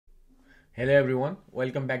Hello everyone,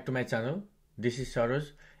 welcome back to my channel. This is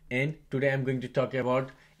Saroj and today I'm going to talk about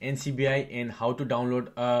NCBI and how to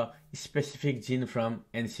download a specific gene from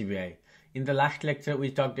NCBI. In the last lecture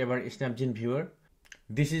we talked about SnapGene Viewer.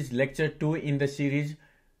 This is lecture 2 in the series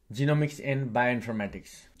Genomics and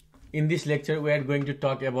Bioinformatics. In this lecture we are going to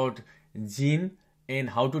talk about gene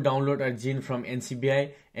and how to download a gene from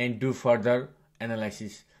NCBI and do further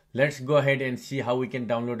analysis. Let's go ahead and see how we can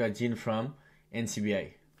download a gene from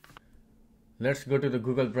NCBI. Let's go to the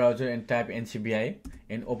Google browser and type NCBI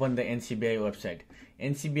and open the NCBI website.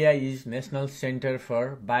 NCBI is National Center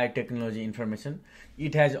for Biotechnology Information.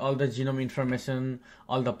 It has all the genome information,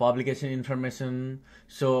 all the publication information.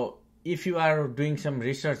 So if you are doing some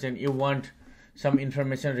research and you want some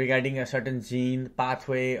information regarding a certain gene,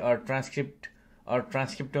 pathway or transcript or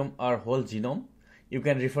transcriptome or whole genome, you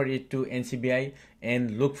can refer it to NCBI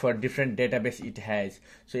and look for different database it has.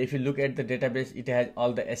 So if you look at the database, it has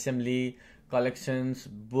all the assembly, collections,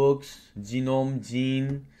 books, genome,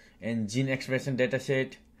 gene, and gene expression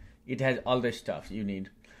dataset. It has all the stuff you need.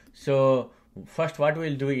 So first what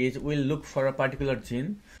we'll do is we'll look for a particular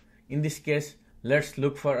gene. In this case, let's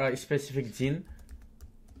look for a specific gene,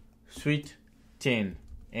 SWIT10,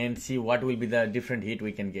 and see what will be the different hit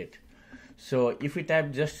we can get. So if we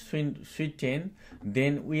type just SWIT10,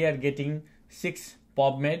 then we are getting 6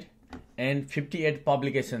 PubMed and 58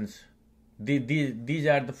 publications. These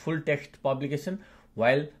are the full text publication,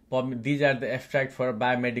 while these are the abstract for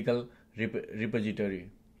biomedical repository.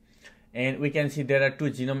 And we can see there are 2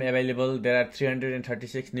 genome available, there are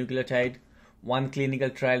 336 nucleotide, 1 clinical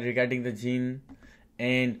trial regarding the gene,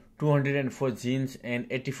 and 204 genes and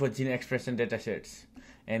 84 gene expression datasets.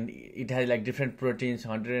 And it has like different proteins,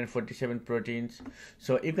 147 proteins,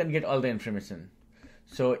 so you can get all the information.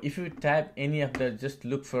 So if you type any of the, just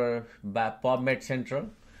look for PubMed Central,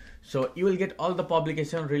 so you will get all the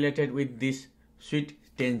publication related with this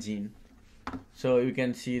SWIT10 gene. So you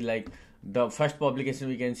can see like the first publication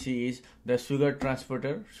we can see is the sugar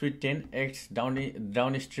transporter SWIT10 acts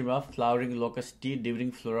downstream of flowering locus T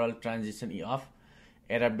during floral transition of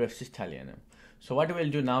Arabidopsis thaliana. So what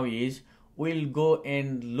we'll do now is we'll go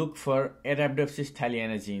and look for Arabidopsis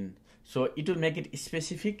thaliana gene. So it will make it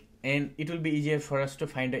specific and it will be easier for us to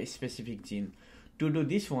find a specific gene. To do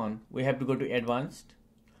this one, we have to go to advanced,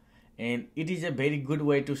 and it is a very good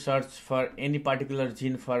way to search for any particular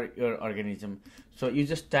gene for your organism. So you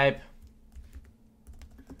just type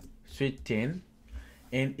SWIT10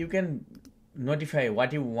 and you can notify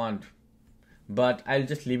what you want, but I'll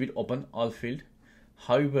just leave it open all field.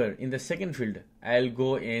 However, in the second field I'll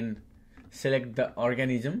go and select the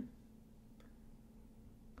organism.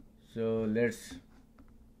 So let's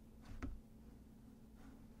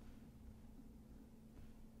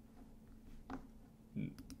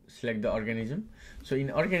select the organism. So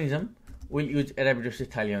in organism we'll use Arabidopsis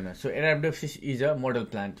thaliana. So Arabidopsis is a model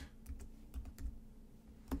plant.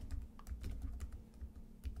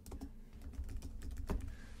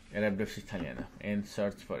 Arabidopsis thaliana, and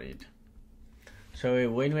search for it. So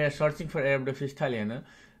when we are searching for Arabidopsis thaliana,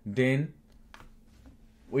 then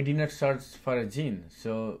we did not search for a gene.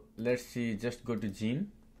 So let's see, just go to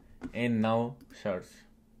gene and now search.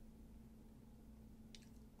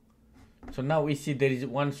 So now we see there is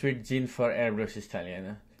one SWIT gene for Arabidopsis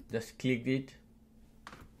thaliana. Just click it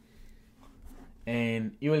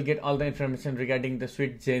and you will get all the information regarding the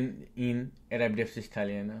SWIT gene in Arabidopsis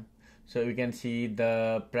thaliana. So you can see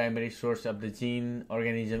the primary source of the gene,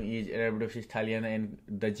 organism is Arabidopsis thaliana, and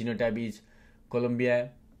the genotype is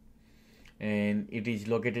Columbia, and it is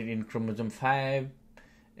located in chromosome 5,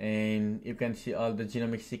 and you can see all the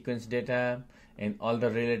genomic sequence data and all the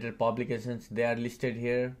related publications, they are listed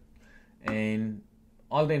here, and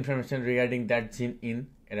all the information regarding that gene in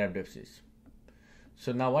Arabidopsis.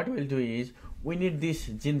 So now what we'll do is we need this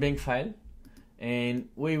gene bank file, and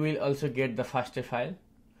we will also get the FASTA file,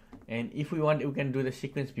 and if we want you can do the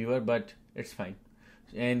sequence viewer, but it's fine.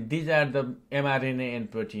 And these are the mRNA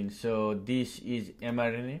and protein. So this is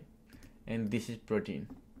mRNA and this is protein.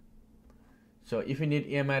 So if you need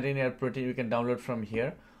mRNA or protein, you can download from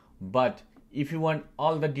here, but if you want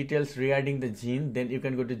all the details regarding the gene, then you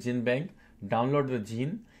can go to gene bank, download the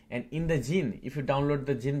gene, and in the gene, if you download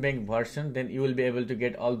the gene bank version, then you will be able to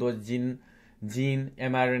get all those gene,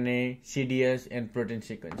 mRNA, CDS and protein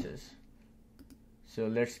sequences. So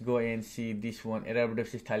let's go and see this one,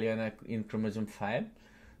 Arabidopsis thaliana in chromosome 5.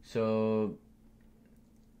 So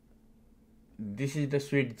this is the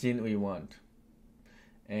SWIT gene we want,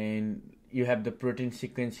 and you have the protein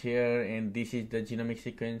sequence here, and this is the genomic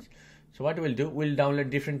sequence. So what we'll do, we'll download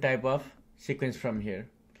different type of sequence from here.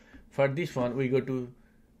 For this one we go to,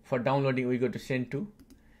 for downloading we go to send to,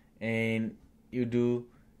 and you do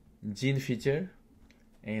gene feature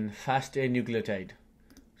and FASTA nucleotide.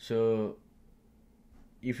 So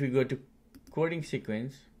if you go to coding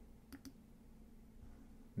sequence,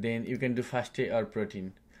 then you can do FASTA or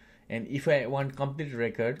protein. And if I want complete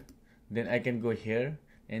record, then I can go here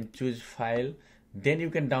and choose file. Then you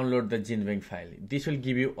can download the gene bank file. This will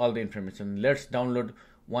give you all the information. Let's download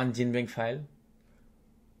one gene bank file.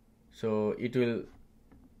 So it will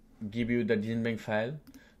give you the gene bank file.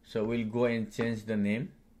 So we'll go and change the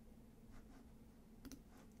name.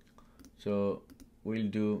 So we'll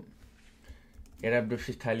do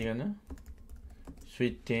Arabidopsis thaliana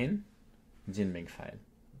sweet 10 gene bank file.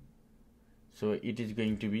 So it is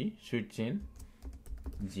going to be sweet 10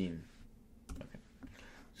 gene. Okay.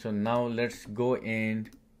 So now let's go and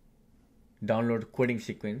download coding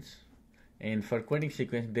sequence. And for coding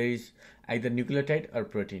sequence, there is either nucleotide or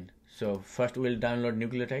protein. So first we'll download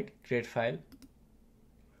nucleotide, create file.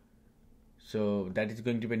 So that is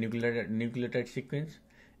going to be nucleotide sequence.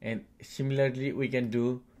 And similarly, we can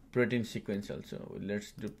do protein sequence also.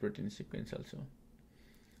 Let's do protein sequence also.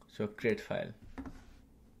 So create file.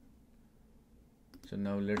 So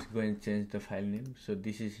now let's go and change the file name. So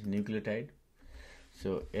this is nucleotide.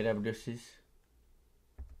 So Arabidopsis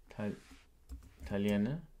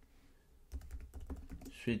thaliana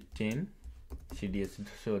sweet 10 CDS.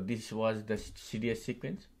 So this was the CDS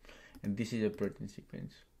sequence, and this is a protein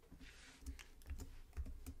sequence.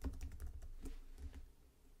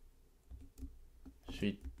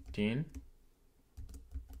 Sweet 10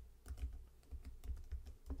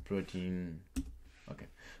 protein. Okay.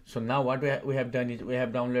 So now what we have done is we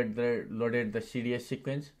have loaded the CDS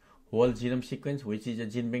sequence, whole genome sequence, which is a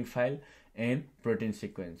gene bank file, and protein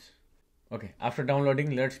sequence. Okay. After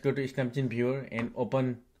downloading, let's go to SNAP viewer and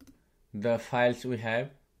open the files we have.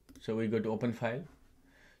 So we go to open file.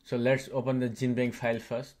 So let's open the gene bank file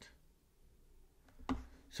first.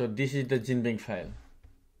 So this is the gene bank file.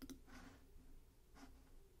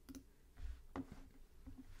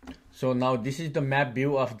 So now this is the map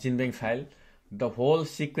view of gene bank file. The whole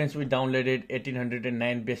sequence we downloaded,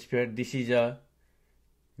 1809 base pair, this is a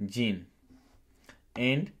gene.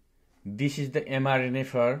 And this is the mRNA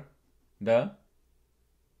for the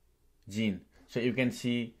gene. So you can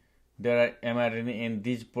see there are mRNA and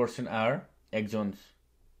these portions are exons.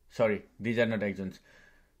 Sorry, these are not exons.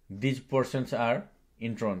 These portions are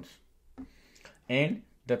introns. And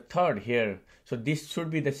the third here, so this should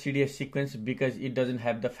be the CDS sequence because it doesn't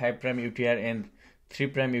have the 5' UTR and 3'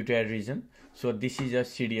 UTR region. So this is a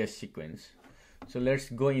CDS sequence. So let's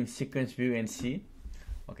go in sequence view and see.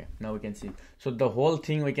 Okay, now we can see. So the whole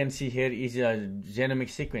thing we can see here is a genomic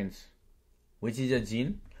sequence, which is a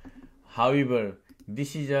gene. However,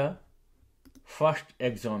 this is a first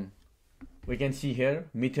exon. We can see here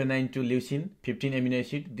methionine to leucine 15 amino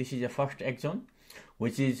acid. This is a first exon,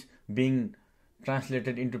 which is being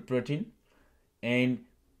translated into protein. And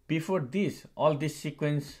before this, all this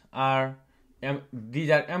sequence are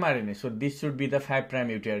these are mRNA. So this should be the 5'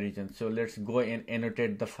 UTR region. So let's go and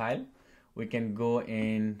annotate the file. We can go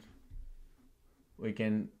and we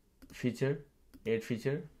can add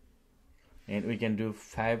feature, and we can do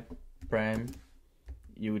 5'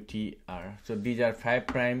 UTR. So these are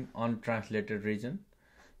 5' untranslated region.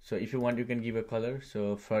 So if you want, you can give a color.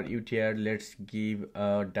 So for UTR, let's give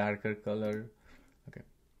a darker color. Okay,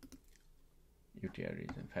 UTR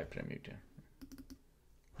region, 5' UTR.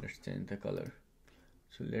 Let's change the color.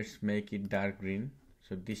 So let's make it dark green.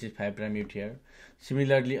 So this is 5' UTR.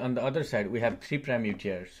 Similarly, on the other side, we have 3'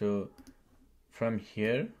 UTR. So from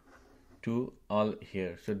here to all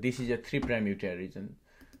here. So this is a 3' UTR region.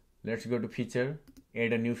 Let's go to feature,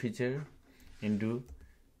 add a new feature, and do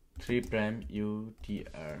 3'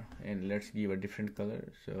 UTR. And let's give a different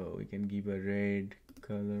color. So we can give a red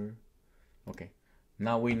color. Okay.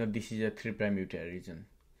 Now we know this is a 3' UTR region.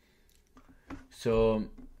 So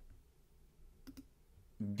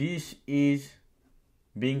this is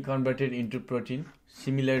being converted into protein.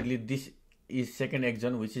 Similarly, this is second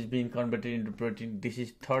exon, which is being converted into protein. This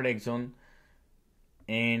is third exon,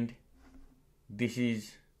 and this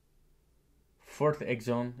is fourth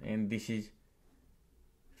exon, and this is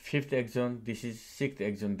fifth exon. This is sixth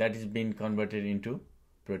exon that is being converted into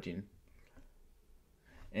protein.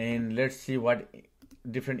 And let's see what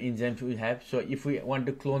different enzymes we have. So if we want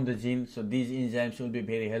to clone the gene, so these enzymes will be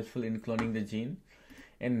very helpful in cloning the gene.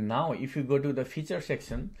 And now if you go to the feature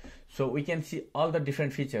section, so we can see all the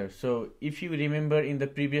different features. So if you remember in the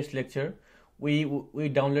previous lecture, we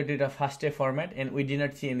downloaded a FASTA format and we did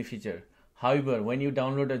not see any feature. However, when you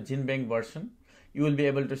download a gene bank version, you will be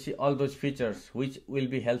able to see all those features which will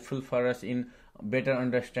be helpful for us in better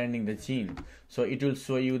understanding the gene. So it will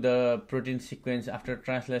show you the protein sequence after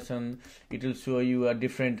translation. It will show you a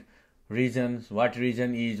different regions, what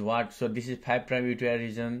region is what. So this is 5' UTR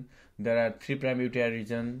region, there are 3' UTR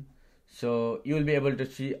region. So you will be able to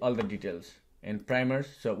see all the details. And primers,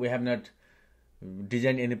 so we have not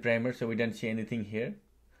designed any primer, so we don't see anything here.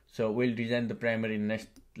 So we'll design the primer in next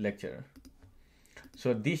lecture.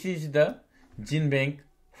 So this is the gene bank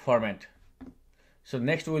format. So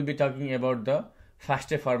next we'll be talking about the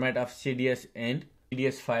FASTA format of CDS and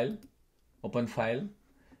CDS file, open file,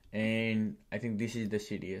 and I think this is the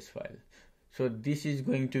CDS file. So this is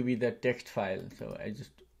going to be the text file. So I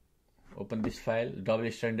just open this file,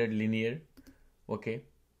 double standard linear. Okay.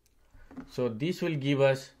 So this will give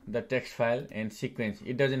us the text file and sequence.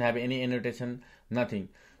 It doesn't have any annotation, nothing.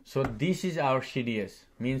 So this is our CDS,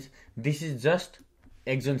 means this is just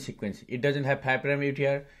exon sequence. It doesn't have 5'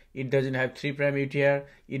 UTR, it doesn't have 3' UTR,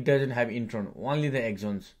 it doesn't have intron, only the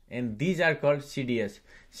exons. And these are called CDS.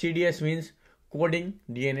 CDS means coding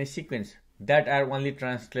DNA sequence that are only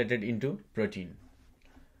translated into protein.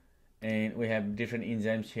 And we have different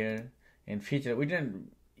enzymes here and feature. We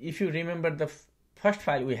didn't, if you remember the first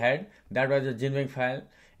file we had, that was a gene bank file,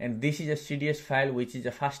 and this is a CDS file which is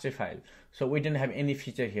a FASTA file. So we didn't have any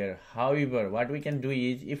feature here. However, what we can do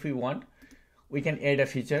is, if we want, we can add a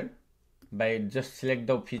feature by just select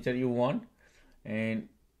the feature you want and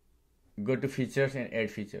go to features and add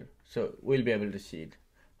feature. So we'll be able to see it.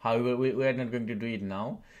 However, we are not going to do it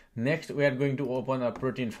now. Next, we are going to open a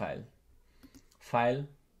protein file. File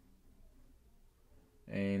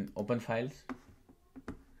and open files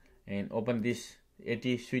and open this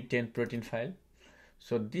 80 sweet 10 protein file.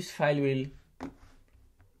 So this file will,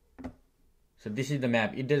 so this is the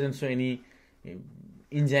map. It doesn't show any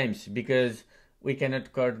enzymes because we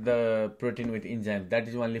cannot cut the protein with enzymes. That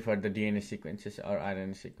is only for the DNA sequences or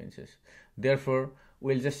RNA sequences. Therefore,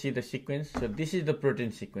 we'll just see the sequence. So this is the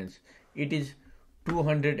protein sequence. It is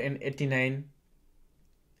 289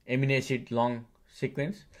 amino acid long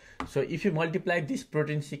sequence. So if you multiply this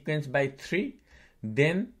protein sequence by 3,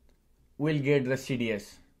 then we'll get the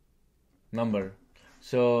CDS number.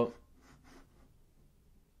 So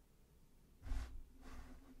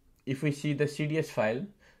if we see the CDS file,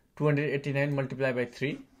 289 multiplied by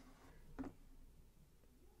 3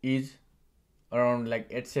 is around like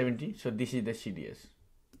 870. So this is the CDS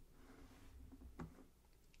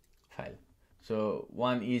file. So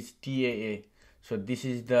one is TAA. So this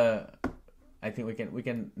is the, I think we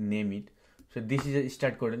can name it. So this is a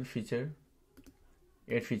start codon feature,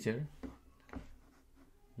 add feature.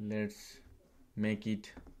 Let's make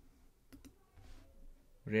it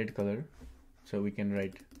red color so we can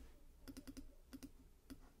write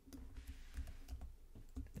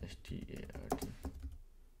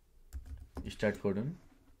START start codon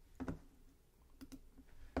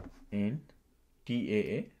and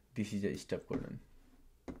TAA. This is a stop codon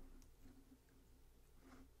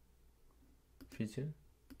feature,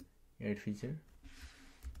 add feature.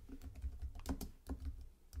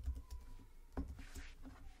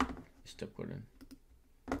 Stop codon.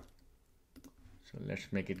 So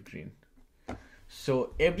let's make it green.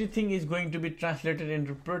 So everything is going to be translated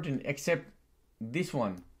into protein except this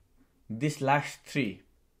one, this last 3,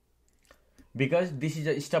 because this is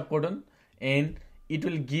a stop codon and it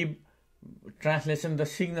will give translation the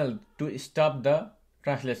signal to stop the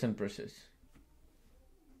translation process.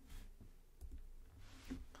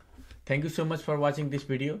 Thank you so much for watching this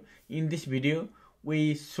video. In this video,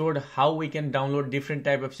 we showed how we can download different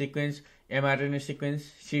type of sequence, mRNA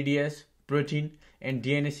sequence, CDS, protein, and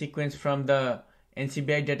DNA sequence from the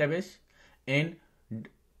NCBI database, and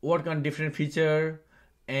work on different feature,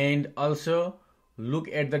 and also look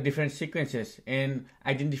at the different sequences and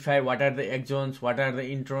identify what are the exons, what are the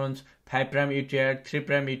introns, 5' UTR, 3'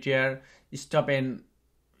 UTR, stop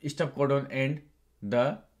codon, and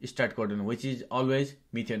the start codon, which is always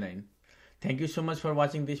methionine. Thank you so much for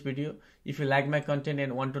watching this video. If you like my content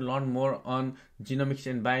and want to learn more on genomics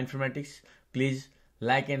and bioinformatics, please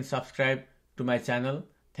like and subscribe to my channel.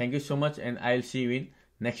 Thank you so much, and I'll see you in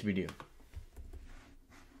next video.